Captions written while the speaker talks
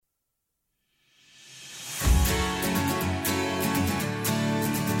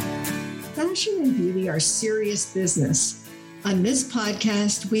Fashion and beauty are serious business. On this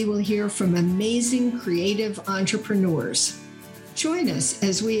podcast, we will hear from amazing creative entrepreneurs. Join us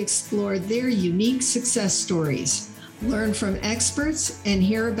as we explore their unique success stories, learn from experts, and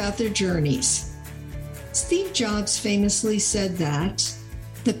hear about their journeys. Steve Jobs famously said that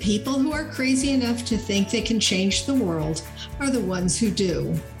the people who are crazy enough to think they can change the world are the ones who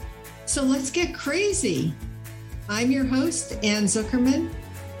do. So let's get crazy. I'm your host, Ann Zuckerman,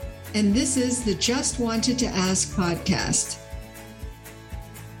 and this is the Just Wanted to Ask podcast.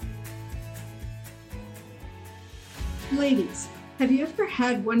 Ladies, have you ever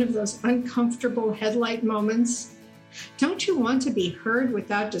had one of those uncomfortable headlight moments? Don't you want to be heard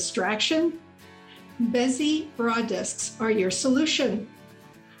without distraction? Bezi bra discs are your solution.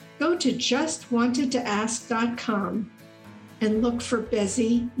 Go to justwantedtoask.com and look for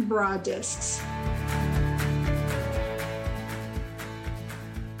Bezi bra discs.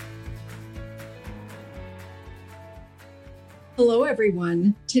 Hello,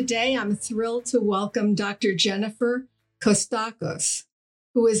 everyone. Today, I'm thrilled to welcome Dr. Jennifer Kostacos,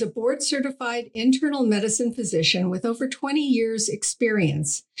 who is a board-certified internal medicine physician with over 20 years'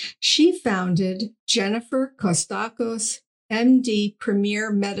 experience. She founded Jennifer Kostacos, MD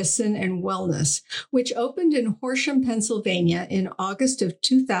Premier Medicine and Wellness, which opened in Horsham, Pennsylvania in August of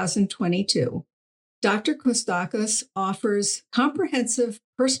 2022. Dr. Kostacos offers comprehensive,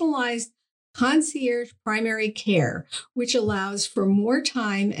 personalized concierge primary care, which allows for more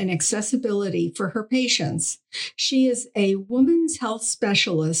time and accessibility for her patients. She is a women's health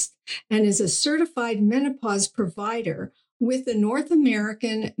specialist and is a certified menopause provider with the North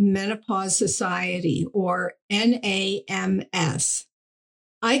American Menopause Society, or NAMS.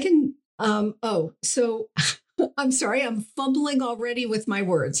 I'm sorry, I'm fumbling already with my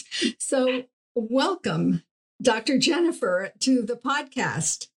words. So welcome, Dr. Jennifer, to the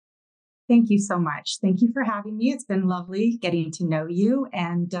podcast. Thank you so much. Thank you for having me. It's been lovely getting to know you,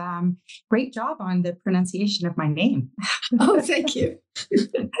 and great job on the pronunciation of my name. Oh, thank you.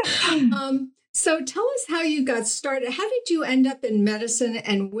 So tell us how you got started. How did you end up in medicine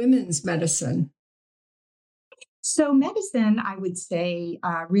and women's medicine? So medicine, I would say,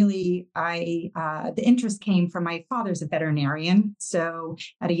 the interest came from my father's a veterinarian. So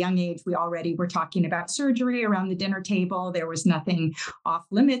at a young age, we already were talking about surgery around the dinner table. There was nothing off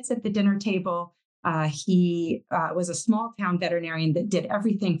limits at the dinner table. He was a small town veterinarian that did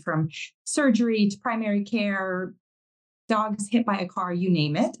everything from surgery to primary care, dogs hit by a car, you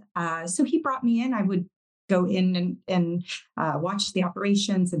name it. So he brought me in. I would go in and watch the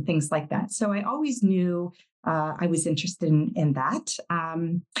operations and things like that. So I always knew I was interested in that.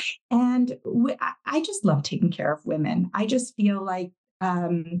 I just love taking care of women. I just feel like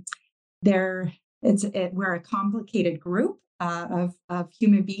we're a complicated group of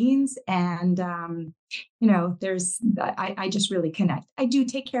human beings. And, I just really connect. I do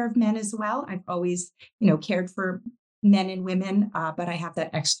take care of men as well. I've always, cared for men and women, but I have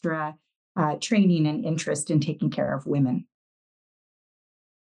that extra training and interest in taking care of women.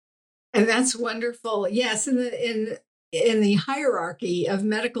 And that's wonderful. Yes, in the hierarchy of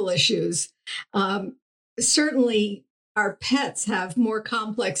medical issues, certainly our pets have more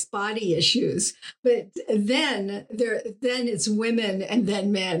complex body issues, but then it's women and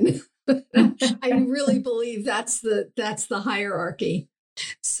then men. I really believe that's the hierarchy.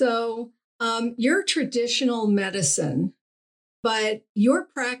 So you're traditional medicine, but your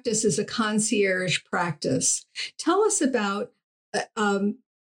practice is a concierge practice. Tell us about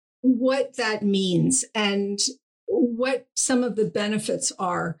what that means and what some of the benefits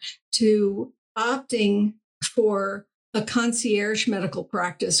are to opting for a concierge medical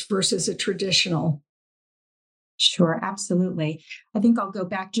practice versus a traditional. Sure, absolutely. I think I'll go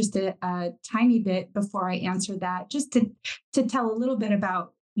back just a tiny bit before I answer that, just to tell a little bit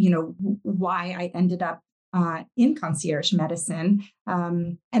about, why I ended up in concierge medicine.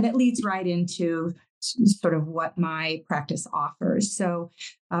 And it leads right into sort of what my practice offers. So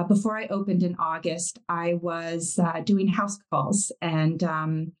before I opened in August, I was doing house calls, and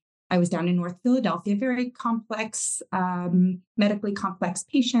I was down in North Philadelphia, very complex, medically complex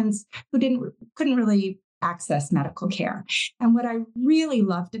patients who couldn't really access medical care. And what I really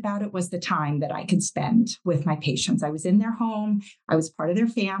loved about it was the time that I could spend with my patients. I was in their home, I was part of their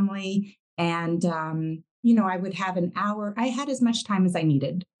family, and I would have an hour. I had as much time as I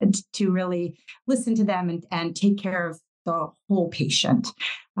needed to really listen to them and take care of the whole patient.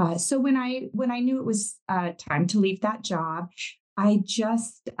 So when I knew it was time to leave that job, I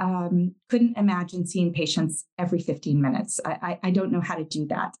just couldn't imagine seeing patients every 15 minutes. I don't know how to do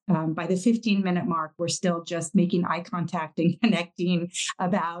that. By the 15-minute mark, we're still just making eye contact and connecting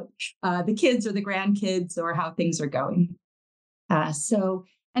about the kids or the grandkids or how things are going. The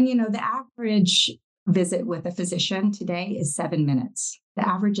average visit with a physician today is 7 minutes. The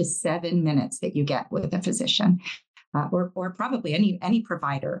average is 7 minutes that you get with a physician, or probably any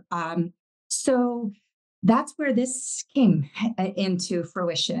provider. So that's where this came into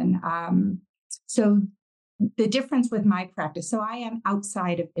fruition. So the difference with my practice, so I am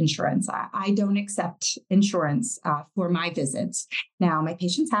outside of insurance. I don't accept insurance for my visits. Now, my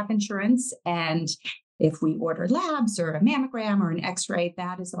patients have insurance, and if we order labs or a mammogram or an x-ray,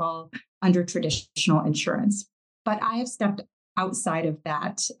 that is all under traditional insurance. But I have stepped outside of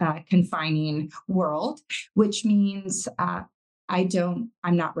that confining world, which means I'm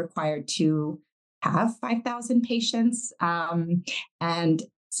not required to have 5,000 patients and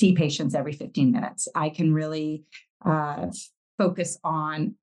see patients every 15 minutes. I can really focus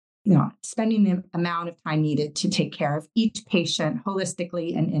on spending the amount of time needed to take care of each patient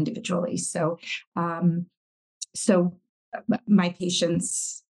holistically and individually. So my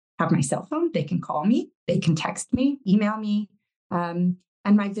patients have my cell phone. They can call me, they can text me, email me. And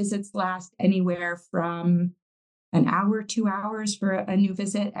my visits last anywhere from an hour, 2 hours for a new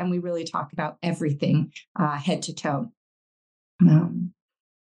visit. And we really talk about everything head to toe.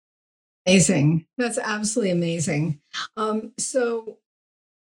 Amazing. That's absolutely amazing.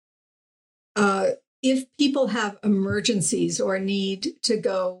 If people have emergencies or need to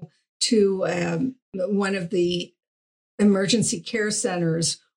go to one of the emergency care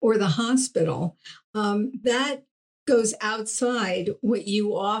centers or the hospital, that goes outside what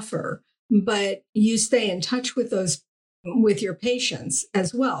you offer, but you stay in touch with your patients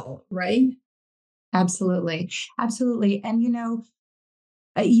as well, right? Absolutely. Absolutely. And,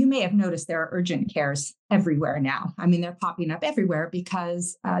 you may have noticed there are urgent cares everywhere now. I mean, they're popping up everywhere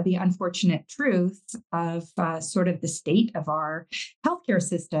because the unfortunate truth of sort of the state of our healthcare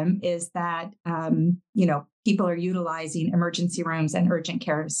system is that, people are utilizing emergency rooms and urgent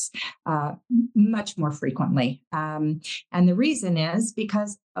cares much more frequently. And the reason is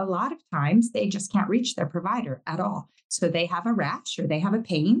because a lot of times they just can't reach their provider at all. So they have a rash or they have a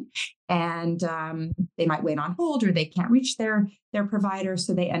pain, and they might wait on hold, or they can't reach their provider.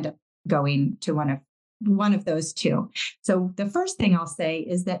 So they end up going to one of those two. So the first thing I'll say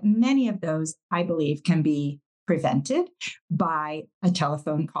is that many of those, I believe, can be prevented by a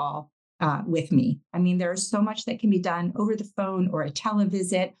telephone call with me. I mean, there's so much that can be done over the phone or a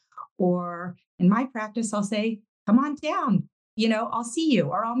televisit, or in my practice, I'll say, come on down. I'll see you,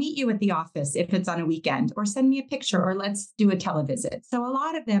 or I'll meet you at the office if it's on a weekend, or send me a picture, or let's do a televisit. So a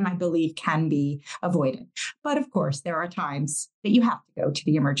lot of them, I believe, can be avoided. But of course, there are times that you have to go to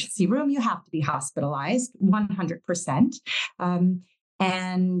the emergency room. You have to be hospitalized 100%.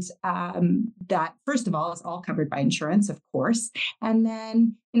 That, first of all, is all covered by insurance, of course. And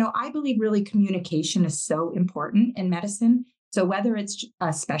then, I believe really communication is so important in medicine. So whether it's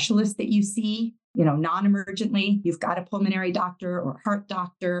a specialist that you see, non-emergently, you've got a pulmonary doctor or heart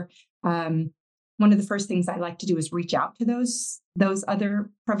doctor. One of the first things I like to do is reach out to those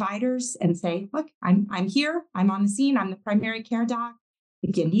other providers and say, look, I'm here. I'm on the scene. I'm the primary care doc.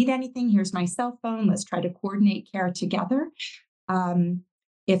 If you need anything, here's my cell phone. Let's try to coordinate care together.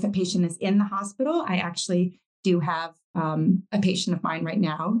 If a patient is in the hospital, I actually do have a patient of mine right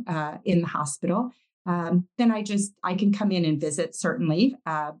now in the hospital. Then I can come in and visit, certainly.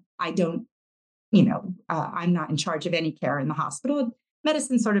 I don't, I'm not in charge of any care in the hospital.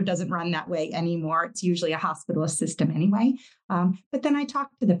 Medicine sort of doesn't run that way anymore. It's usually a hospitalist system anyway. But then I talk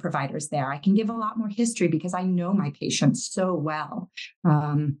to the providers there. I can give a lot more history because I know my patients so well.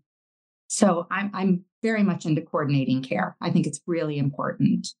 So I'm very much into coordinating care. I think it's really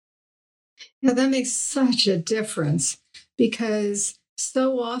important. Yeah, that makes such a difference because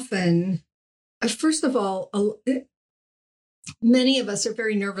so often, first of all, many of us are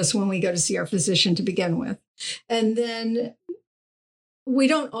very nervous when we go to see our physician to begin with. And then we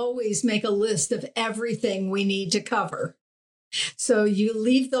don't always make a list of everything we need to cover. So you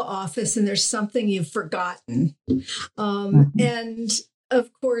leave the office and there's something you've forgotten. And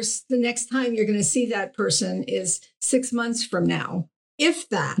of course, the next time you're going to see that person is 6 months from now, if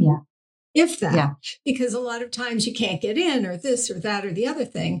that. Yeah. Because a lot of times you can't get in or this or that or the other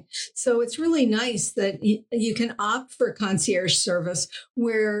thing. So it's really nice that you can opt for concierge service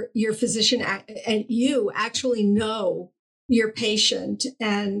where your physician and you actually know your patient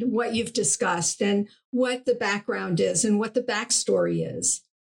and what you've discussed and what the background is and what the backstory is.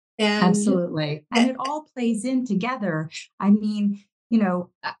 And Absolutely. And it all plays in together. I mean,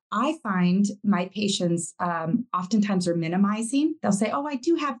 I find my patients oftentimes are minimizing. They'll say, "Oh, I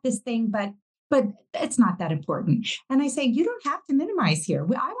do have this thing, but it's not that important." And I say, "You don't have to minimize here. I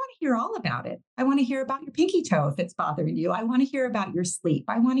want to hear all about it. I want to hear about your pinky toe if it's bothering you. I want to hear about your sleep.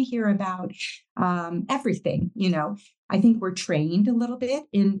 I want to hear about everything." I think we're trained a little bit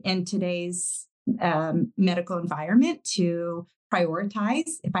in today's medical environment to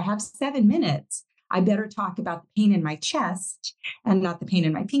prioritize. If I have 7 minutes, I better talk about the pain in my chest and not the pain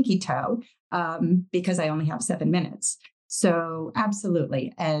in my pinky toe, because I only have 7 minutes. So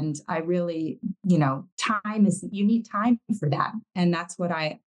absolutely. And I really, you need time for that. And that's what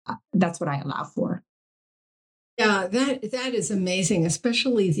I allow for. yeah, that is amazing,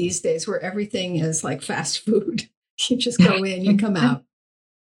 especially these days where everything is like fast food. You just go in, you come out.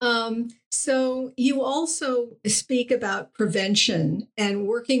 So you also speak about prevention and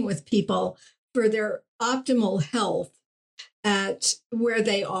working with people for their optimal health at where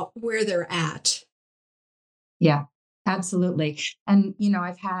they're at. Yeah, absolutely. And,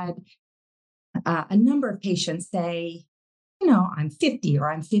 I've had a number of patients say, I'm 50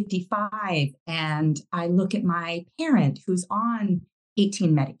 or I'm 55, and I look at my parent who's on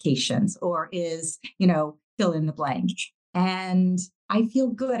 18 medications or is, fill in the blank. And I feel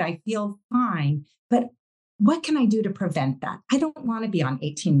good. I feel fine. But what can I do to prevent that? I don't want to be on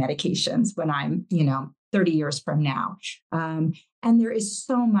 18 medications when I'm, 30 years from now. And there is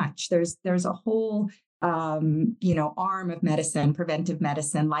so much. There's a whole arm of medicine, preventive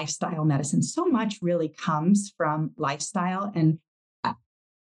medicine, lifestyle medicine. So much really comes from lifestyle. And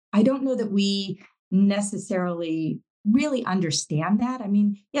I don't know that we necessarily really understand that. I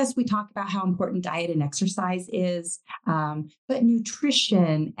mean, yes, we talk about how important diet and exercise is, but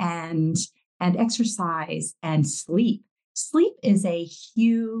nutrition and exercise and sleep. Sleep is a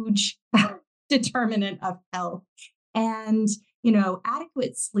huge determinant of health. And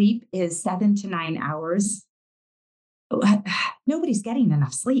adequate sleep is 7 to 9 hours. Nobody's getting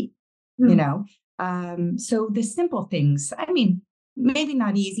enough sleep, So the simple things, I mean, maybe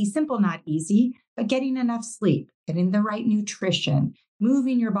not easy, simple, not easy, but getting enough sleep, getting the right nutrition,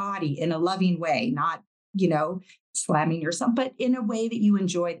 moving your body in a loving way, not, slamming yourself, but in a way that you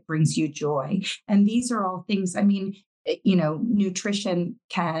enjoy, that brings you joy. And these are all things, I mean, nutrition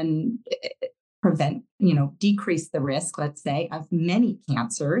can prevent, decrease the risk, let's say, of many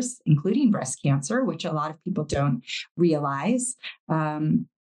cancers, including breast cancer, which a lot of people don't realize, and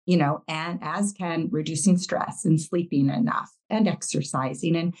as can reducing stress and sleeping enough and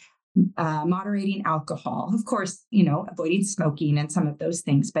exercising and moderating alcohol, of course, avoiding smoking and some of those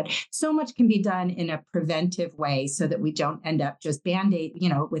things. But so much can be done in a preventive way so that we don't end up just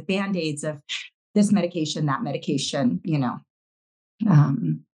with Band-Aids of this medication, that medication,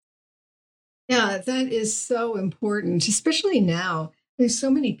 Yeah, that is so important, especially now. There's so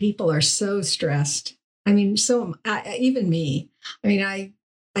many people are so stressed. I mean, even me. I mean,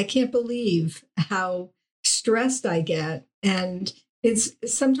 I can't believe how stressed I get, and it's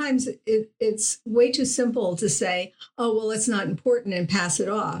sometimes it's way too simple to say, "Oh, well, it's not important," and pass it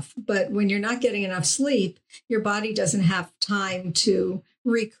off. But when you're not getting enough sleep, your body doesn't have time to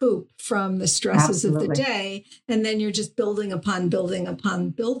recoup from the stresses of the Absolutely. day. And then you're just building upon building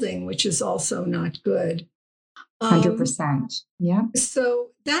upon building, which is also not good. Um, 100%. Yeah. so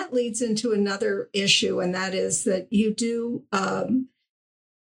that leads into another issue, and that is that you do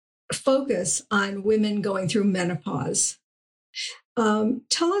focus on women going through menopause.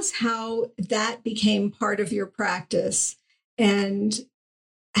 Tell us how that became part of your practice and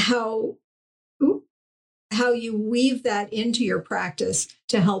how how you weave that into your practice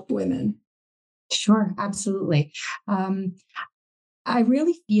to help women. Sure, absolutely. I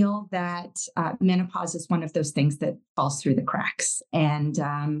really feel that menopause is one of those things that falls through the cracks. And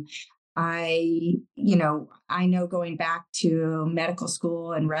I know going back to medical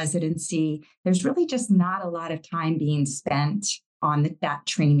school and residency, there's really just not a lot of time being spent on that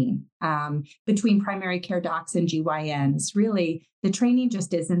training between primary care docs and GYNs. Really, the training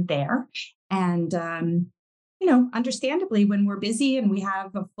just isn't there. And understandably, when we're busy and we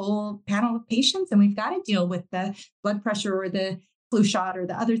have a full panel of patients and we've got to deal with the blood pressure or the flu shot or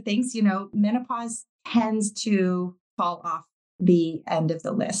the other things, menopause tends to fall off the end of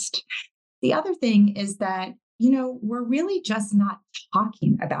the list. The other thing is that, we're really just not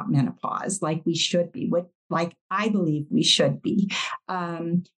talking about menopause like we should be, like I believe we should be.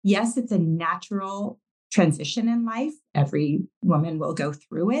 Yes, it's a natural transition in life. Every woman will go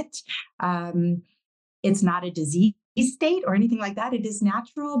through it. It's not a disease state or anything like that. It is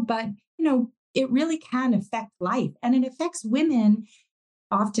natural, but, it really can affect life. And it affects women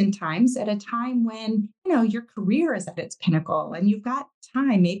oftentimes at a time when, your career is at its pinnacle and you've got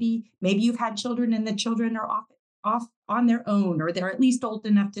time. Maybe you've had children and the children are off on their own, or they're at least old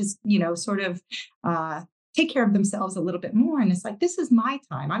enough to, sort of take care of themselves a little bit more. And it's like, this is my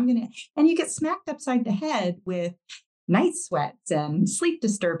time. And you get smacked upside the head with night sweats and sleep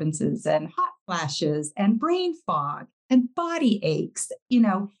disturbances and hot flashes and brain fog and body aches,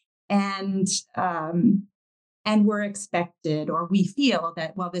 and we're expected, or we feel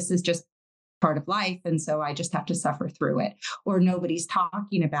that, well, this is just part of life. And so I just have to suffer through it, or nobody's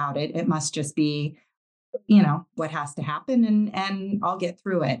talking about it. It must just be, what has to happen, and I'll get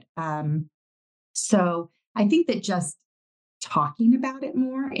through it. So I think that just talking about it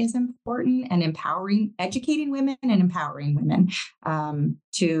more is important, and educating women and empowering women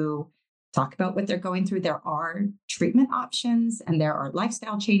to talk about what they're going through. There are treatment options and there are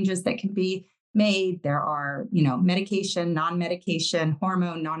lifestyle changes that can be made. There are, medication, non-medication,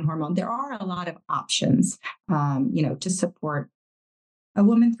 hormone, non-hormone. There are a lot of options, to support a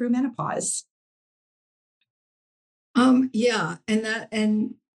woman through menopause. Yeah.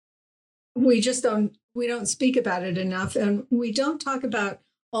 And we don't speak about it enough, and we don't talk about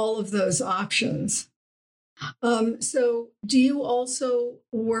all of those options. So do you also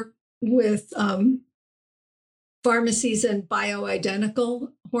work with pharmacies and bioidentical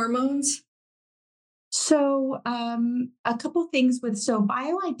hormones? So a couple things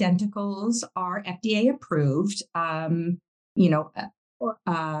bioidenticals are FDA approved,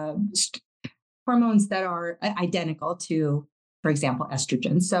 hormones that are identical to, for example,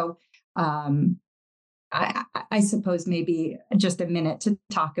 estrogen. So I suppose maybe just a minute to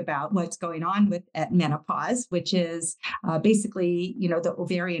talk about what's going on at menopause, which is basically, the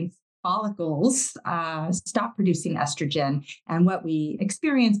ovarian follicles stop producing estrogen, and what we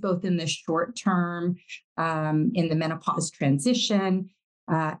experience both in the short term, in the menopause transition,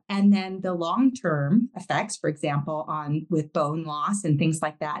 and then the long-term effects, for example, with bone loss and things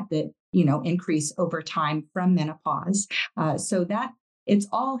like that increase over time from menopause. So that it's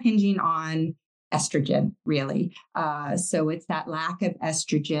all hinging on estrogen, really. So it's that lack of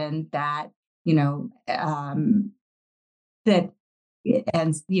estrogen that,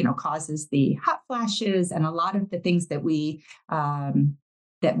 causes the hot flashes and a lot of the things that we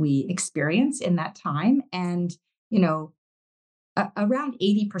experience in that time. And, around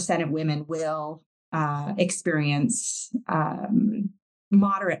 80% of women will experience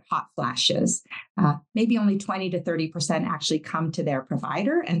moderate hot flashes. Maybe only 20 to 30% actually come to their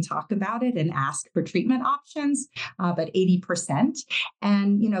provider and talk about it and ask for treatment options, but 80%.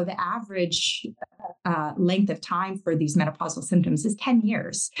 And, the average length of time for these menopausal symptoms is 10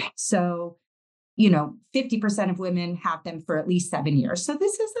 years. So, 50% of women have them for at least 7 years. So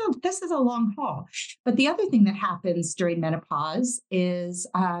this is a long haul. But the other thing that happens during menopause is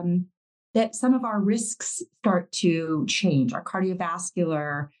that some of our risks start to change. Our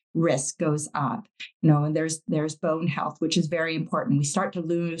cardiovascular risk goes up, and there's bone health, which is very important. We start to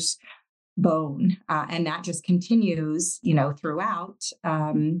lose bone, and that just continues, throughout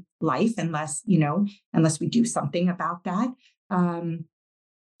life, unless we do something about that.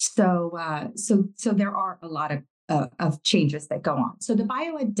 So there are a lot of changes that go on. So the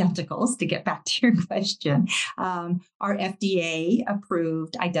bioidenticals, to get back to your question, are FDA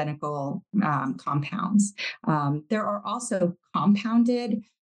approved identical compounds. There are also compounded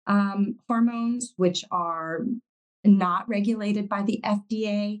hormones, which are not regulated by the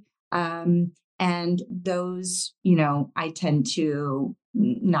FDA. And those, I tend to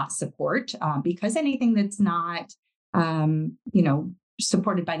not support because anything that's not,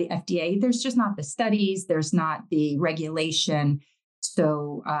 supported by the FDA, there's just not the studies, there's not the regulation.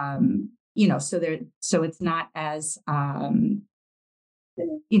 So, so it's not as,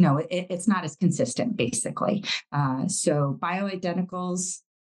 it's not as consistent, basically. So bioidenticals,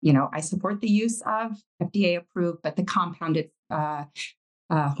 I support the use of FDA approved, but the compounded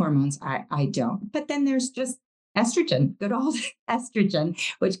hormones, I don't. But then there's just estrogen, good old estrogen,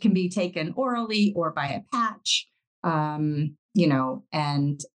 which can be taken orally or by a patch.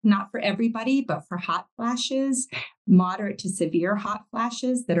 And not for everybody, but for hot flashes, moderate to severe hot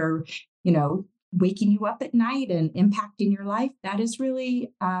flashes that are, waking you up at night and impacting your life. That is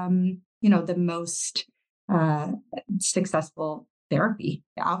really, the most successful therapy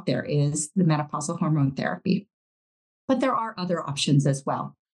out there is the menopausal hormone therapy. But there are other options as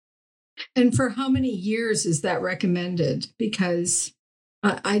well. And for how many years is that recommended? Because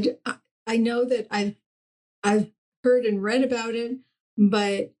I know that I've heard and read about it,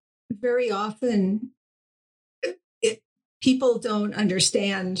 but very often people don't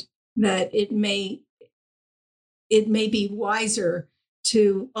understand that it may be wiser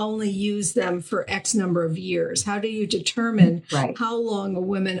to only use them for X number of years? How do you determine Right. how long a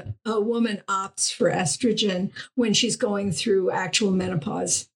woman opts for estrogen when she's going through actual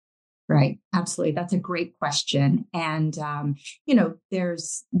menopause? Right. Absolutely. That's a great question. And,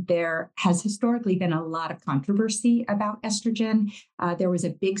 there has historically been a lot of controversy about estrogen. There was a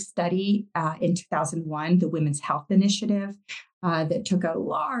big study in 2001, the Women's Health Initiative, that took a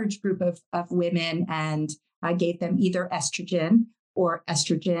large group of women and gave them either estrogen or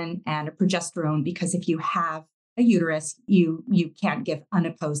estrogen and a progesterone, because if you have a uterus, you can't give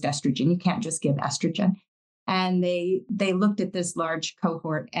unopposed estrogen. You can't just give estrogen. And they looked at this large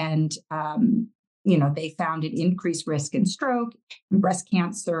cohort, and they found an increased risk in stroke, in breast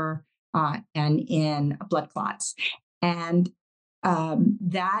cancer, and in blood clots. And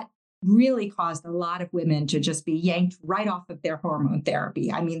that really caused a lot of women to just be yanked right off of their hormone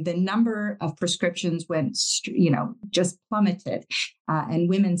therapy. I mean, the number of prescriptions went, just plummeted, and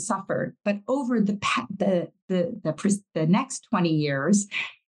women suffered. But over the next 20 years,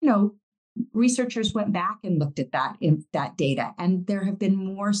 researchers went back and looked at that data, and there have been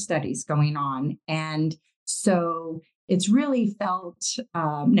more studies going on. And so it's really felt,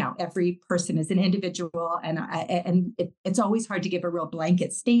 now every person is an individual, and it's always hard to give a real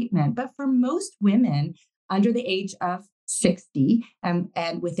blanket statement, but for most women under the age of 60 and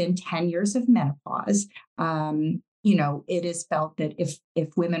within 10 years of menopause, it is felt that if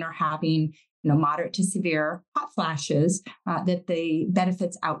women are having moderate to severe hot flashes, that the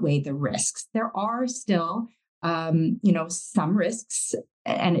benefits outweigh the risks. There are still, some risks,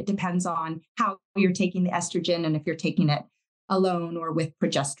 and it depends on how you're taking the estrogen and if you're taking it alone or with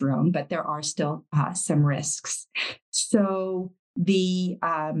progesterone, but there are still some risks. So the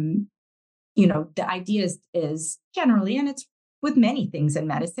idea is generally, and it's with many things in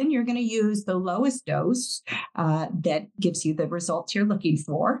medicine, you're going to use the lowest dose that gives you the results you're looking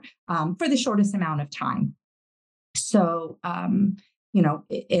for the shortest amount of time. So,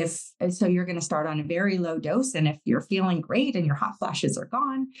 you're going to start on a very low dose, and if you're feeling great and your hot flashes are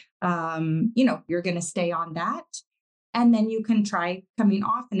gone, you're going to stay on that, and then you can try coming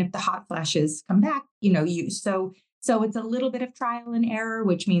off. And if the hot flashes come back, So it's a little bit of trial and error,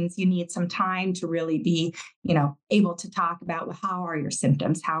 which means you need some time to really be, able to talk about, well, how are your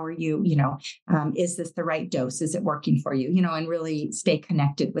symptoms? How are you, is this the right dose? Is it working for you? And really stay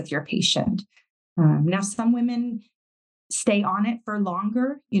connected with your patient. Now, some women stay on it for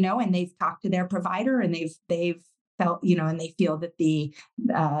longer, and they've talked to their provider, and they've felt, and they feel that the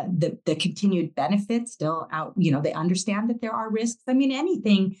continued benefits still out, they understand that there are risks. I mean,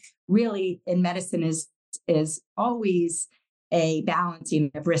 anything really in medicine is always a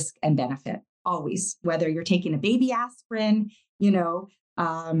balancing of risk and benefit, always, whether you're taking a baby aspirin,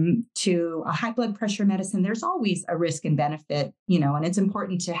 to a high blood pressure medicine, there's always a risk and benefit, and it's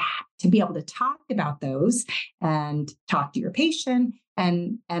important to be able to talk about those and talk to your patient.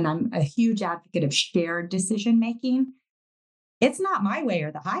 And I'm a huge advocate of shared decision-making. It's not my way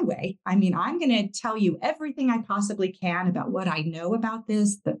or the highway. I mean, I'm going to tell you everything I possibly can about what I know about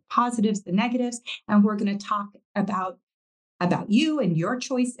this, the positives, the negatives, and we're going to talk about you and your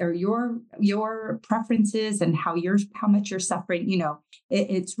choice or your preferences and how much you're suffering.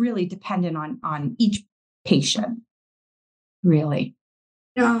 It's really dependent on each patient, really.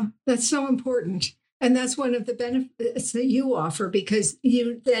 Yeah, that's so important. And that's one of the benefits that you offer, because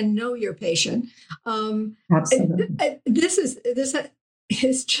you then know your patient. Absolutely. This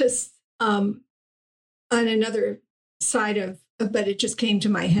is just on another side of, but it just came to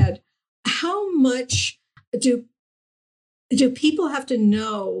my head. How much do people have to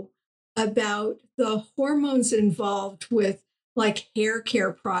know about the hormones involved with, like, hair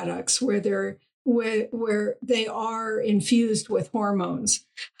care products where they are infused with hormones?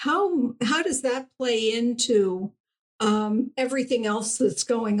 How does that play into everything else that's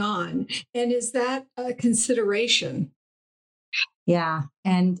going on? And is that a consideration? Yeah.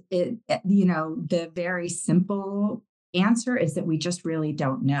 And the very simple answer is that we just really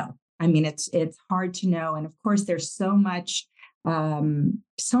don't know. I mean, it's hard to know. And of course, there's so much from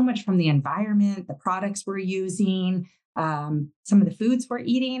the environment, the products we're using, some of the foods we're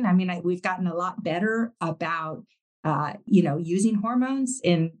eating. I mean, we've gotten a lot better about, using hormones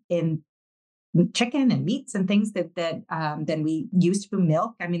in chicken and meats and things that than we used to.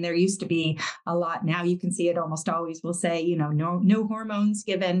 Milk. I mean, there used to be a lot. Now you can see it almost always will say, no hormones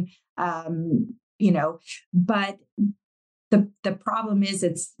given, but the problem is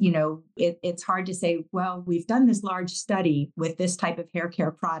it's hard to say, well, we've done this large study with this type of hair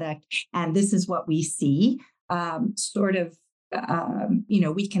care product, and this is what we see.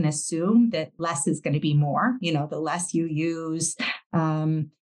 We can assume that less is going to be more. The less you use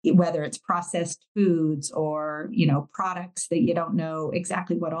whether it's processed foods or, products that you don't know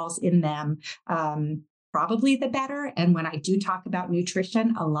exactly what all's in them, probably the better. And when I do talk about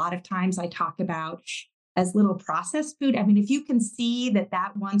nutrition, a lot of times I talk about as little processed food. I mean, if you can see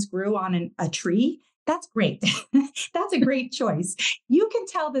that once grew on a tree, that's great. That's a great choice. You can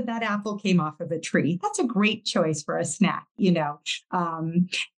tell that apple came off of a tree. That's a great choice for a snack,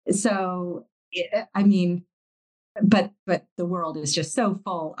 So, I mean, but the world is just so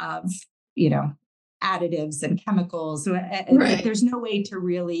full of, additives and chemicals. Right. There's no way to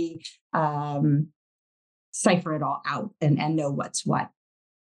really cipher it all out and know what's what.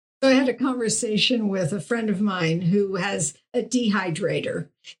 So I had a conversation with a friend of mine who has a dehydrator.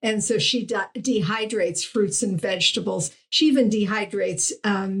 And so she dehydrates fruits and vegetables. She even dehydrates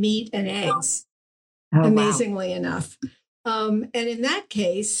meat and eggs, amazingly enough. And in that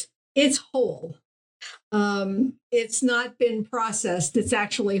case, it's whole. It's not been processed. It's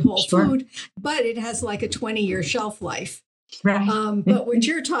actually whole food, but it has like a 20-year shelf life. Right. But what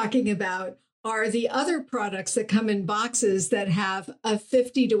you're talking about are the other products that come in boxes that have a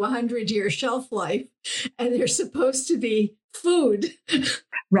 50 to 100-year shelf life, and they're supposed to be food.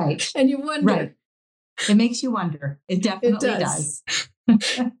 Right. And you wonder. Right. It makes you wonder. It definitely does.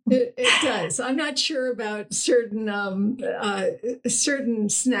 It does. I'm not sure about certain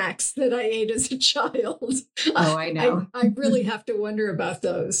snacks that I ate as a child. Oh, I know. I really have to wonder about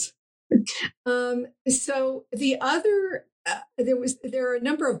those. So the other, there are a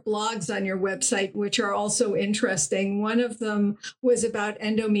number of blogs on your website which are also interesting. One of them was about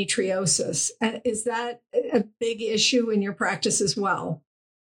endometriosis. Is that a big issue in your practice as well?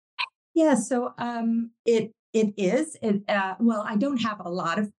 Yeah. So it is. Well, I don't have a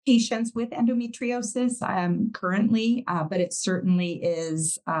lot of patients with endometriosis currently, but it certainly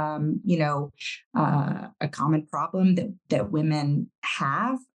is, a common problem that women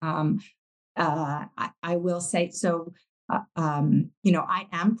have. I will say so. I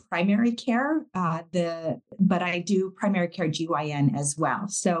am primary care, but I do primary care GYN as well.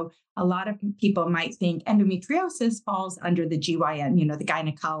 So a lot of people might think endometriosis falls under the GYN, the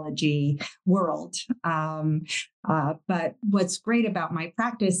gynecology world. But what's great about my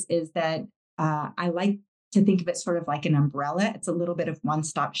practice is that I like to think of it sort of like an umbrella. It's a little bit of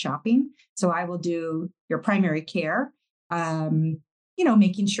one-stop shopping. So I will do your primary care,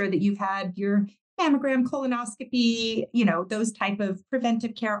 making sure that you've had your mammogram, colonoscopy, those type of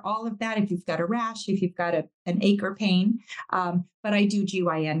preventive care, all of that. If you've got a rash, if you've got an ache or pain, but I do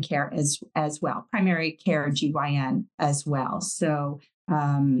GYN care as well, primary care GYN as well. So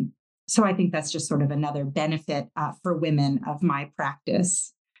I think that's just sort of another benefit for women of my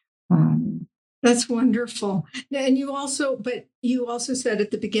practice. That's wonderful. And you also said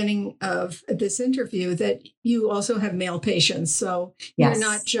at the beginning of this interview that you also have male patients. So yes. You're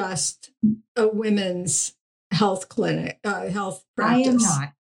not just a women's health clinic, health practice.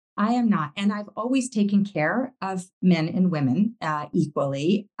 I am not. And I've always taken care of men and women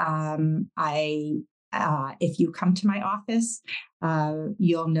equally. If you come to my office,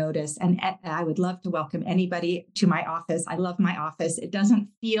 you'll notice, and I would love to welcome anybody to my office. I love my office. It doesn't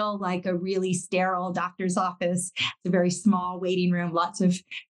feel like a really sterile doctor's office. It's a very small waiting room, lots of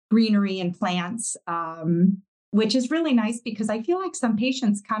greenery and plants, which is really nice because I feel like some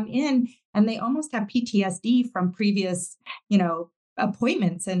patients come in and they almost have PTSD from previous,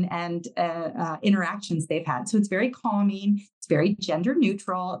 appointments and interactions they've had. So it's very calming. It's very gender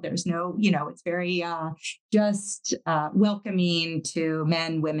neutral. There's no, it's very just welcoming to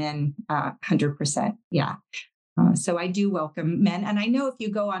men, women, 100%. Yeah. So I do welcome men. And I know if you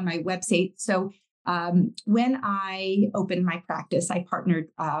go on my website, so when I opened my practice, I partnered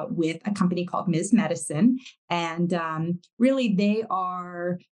with a company called Ms. Medicine. And really, they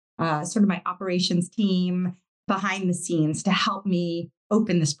are sort of my operations team behind the scenes to help me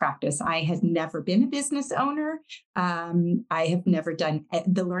open this practice. I had never been a business owner. I have never done,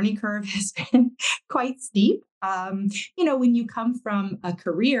 the learning curve has been quite steep. When you come from a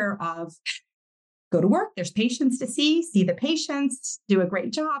career of go to work, there's patients to see the patients, do a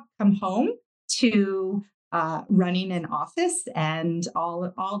great job, come home, to running an office and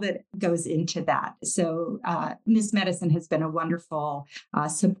all that goes into that. So Miss Medicine has been a wonderful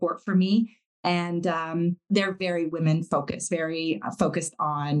support for me. And they're very women focused, very focused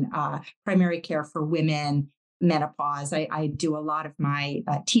on primary care for women, menopause. I do a lot of my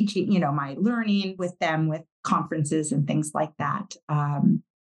teaching, my learning with them with conferences and things like that.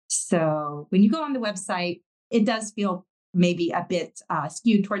 So when you go on the website, it does feel maybe a bit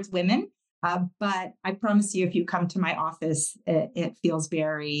skewed towards women. But I promise you, if you come to my office, it feels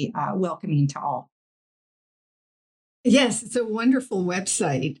very welcoming to all. Yes, it's a wonderful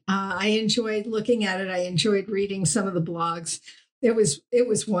website. I enjoyed looking at it. I enjoyed reading some of the blogs. It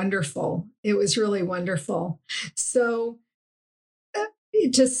was wonderful. It was really wonderful. So, uh,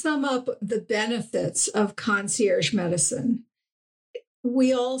 to sum up the benefits of concierge medicine,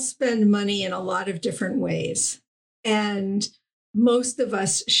 we all spend money in a lot of different ways. And most of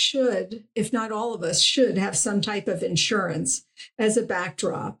us should, if not all of us, should have some type of insurance as a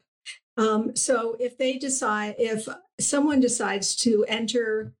backdrop. So if someone decides to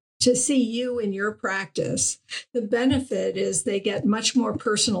enter to see you in your practice, the benefit is they get much more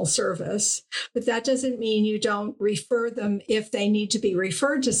personal service, but that doesn't mean you don't refer them if they need to be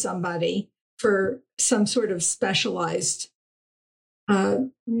referred to somebody for some sort of specialized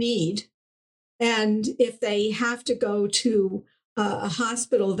need. And if they have to go to a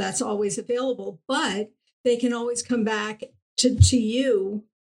hospital, that's always available, but they can always come back to you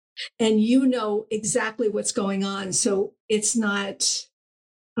and you know exactly what's going on. So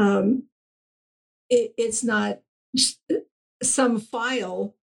um, it's not some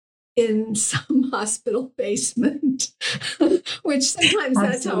file in some hospital basement, which sometimes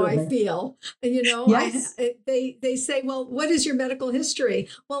that's how I Absolutely. feel. You know, Yes. they say, well, what is your medical history?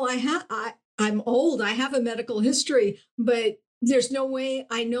 Well, I'm old. I have a medical history, but there's no way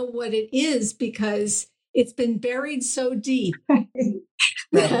I know what it is because it's been buried so deep that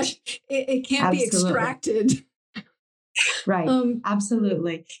Right. it can't be Absolutely. extracted. Right. Um,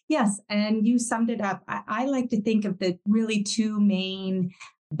 Absolutely. Yes. And you summed it up. I like to think of the really two main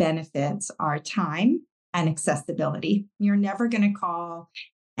benefits are time and accessibility. You're never going to call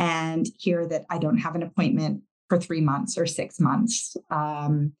and hear that I don't have an appointment for 3 months or 6 months.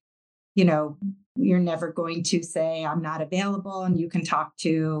 You know, you're never going to say, I'm not available, and you can talk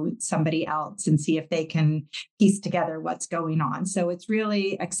to somebody else and see if they can piece together what's going on. So it's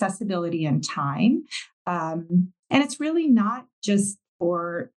really accessibility and time. And it's really not just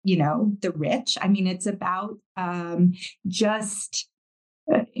for, the rich. I mean, it's about just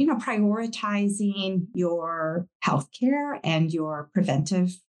prioritizing your healthcare and your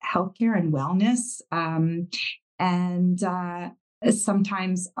preventive healthcare and wellness. And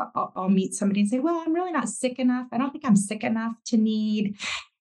sometimes I'll meet somebody and say, well, I'm really not sick enough. I don't think I'm sick enough to need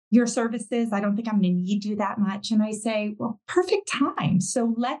your services. I don't think I'm going to need you that much. And I say, well, perfect time.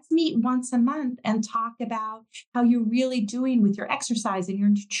 So let's meet once a month and talk about how you're really doing with your exercise and your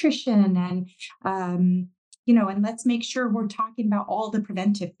nutrition and let's make sure we're talking about all the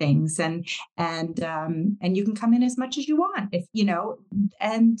preventive things and you can come in as much as you want if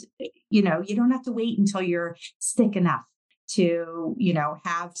and you don't have to wait until you're sick enough to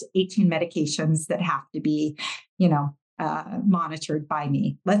have 18 medications that have to be monitored by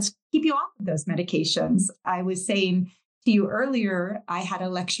me. Let's keep you off of those medications. I was saying to you earlier, I had a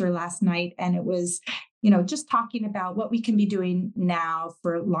lecture last night and it was, just talking about what we can be doing now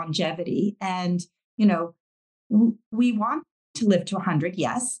for longevity. And, we want to live to 100,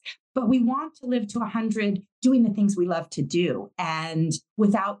 yes, but we want to live to 100 doing the things we love to do and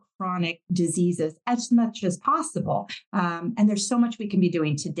without chronic diseases as much as possible. And there's so much we can be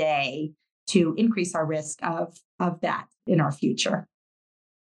doing today to increase our risk of that in our future.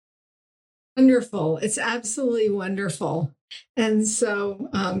 Wonderful. It's absolutely wonderful. And so,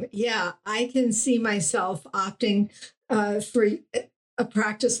 yeah, I can see myself opting for a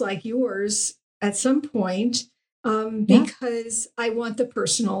practice like yours at some point Yeah. because I want the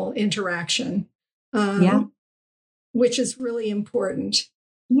personal interaction, uh, Yeah. which is really important.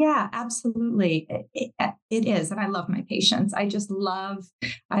 Yeah, absolutely. It is. And I love my patients. I just love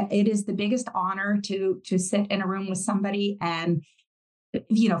it is the biggest honor to sit in a room with somebody and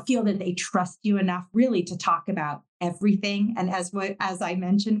feel that they trust you enough really to talk about everything. And as I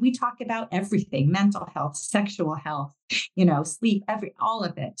mentioned, we talk about everything: mental health, sexual health, sleep, all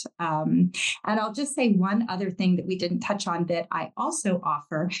of it. And I'll just say one other thing that we didn't touch on that I also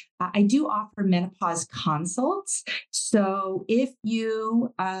offer. I do offer menopause consults. So if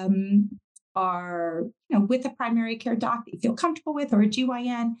you are with a primary care doc that you feel comfortable with or a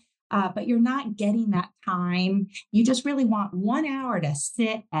GYN, but you're not getting that time. You just really want 1 hour to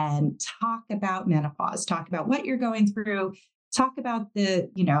sit and talk about menopause, talk about what you're going through, talk about the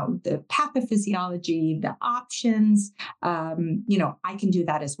pathophysiology, the options. I can do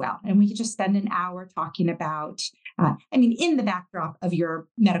that as well. And we can just spend an hour talking about, in the backdrop of your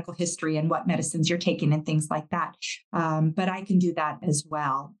medical history and what medicines you're taking and things like that. But I can do that as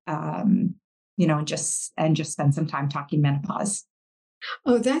well. And just spend some time talking menopause.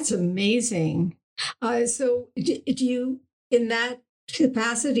 Oh, that's amazing. So, do you, in that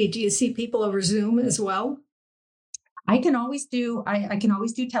capacity, do you see people over Zoom as well? I can always do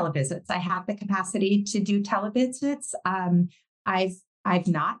televisits. I have the capacity to do televisits. I've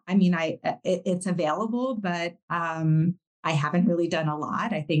not. I mean, it's available, but I haven't really done a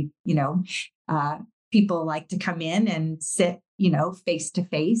lot. I think uh, people like to come in and sit face to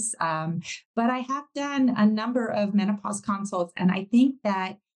face. But I have done a number of menopause consults, and I think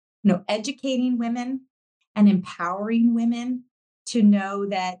that educating women and empowering women to know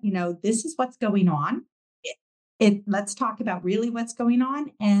that this is what's going on. Let's talk about really what's going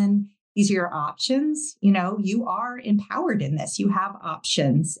on, and these are your options. You are empowered in this. You have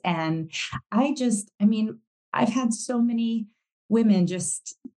options. And I've had so many women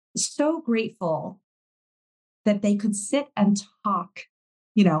just so grateful that they could sit and talk,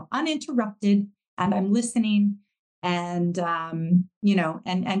 uninterrupted, and I'm listening, and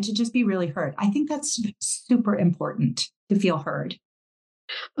and to just be really heard. I think that's super important, to feel heard.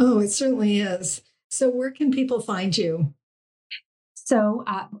 Oh, it certainly is. So where can people find you? So,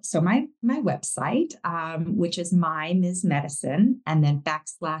 my website, which is My Ms. Medicine, and then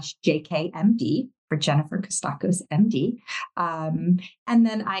 /JKMD for Jennifer Kostacos, MD. And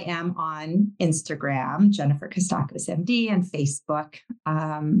then I am on Instagram, Jennifer Kostacos, MD, and Facebook.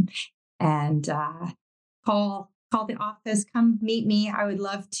 And call the office, come meet me. I would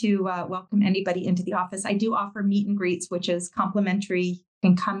love to welcome anybody into the office. I do offer meet and greets, which is complimentary. You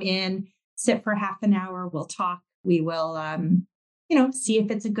can come in, sit for half an hour. We'll talk. We will, see if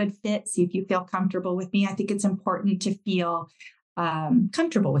it's a good fit, see if you feel comfortable with me. I think it's important to feel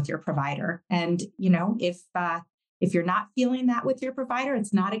comfortable with your provider. And, if you're not feeling that with your provider,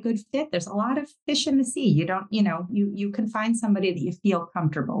 it's not a good fit. There's a lot of fish in the sea. You don't, you can find somebody that you feel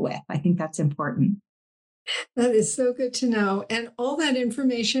comfortable with. I think that's important. That is so good to know. And all that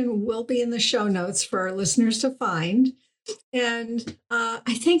information will be in the show notes for our listeners to find. And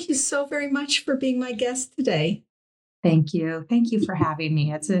I thank you so very much for being my guest today. Thank you. Thank you for having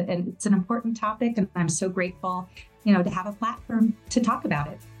me. It's an important topic, and I'm so grateful, to have a platform to talk about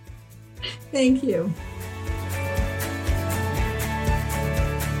it. Thank you.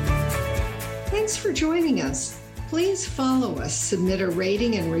 Thanks for joining us. Please follow us, submit a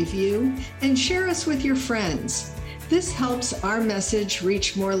rating and review, and share us with your friends. This helps our message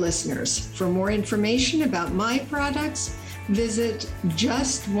reach more listeners. For more information about my products, visit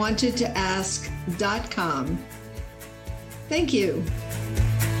justwantedtoask.com. Thank you.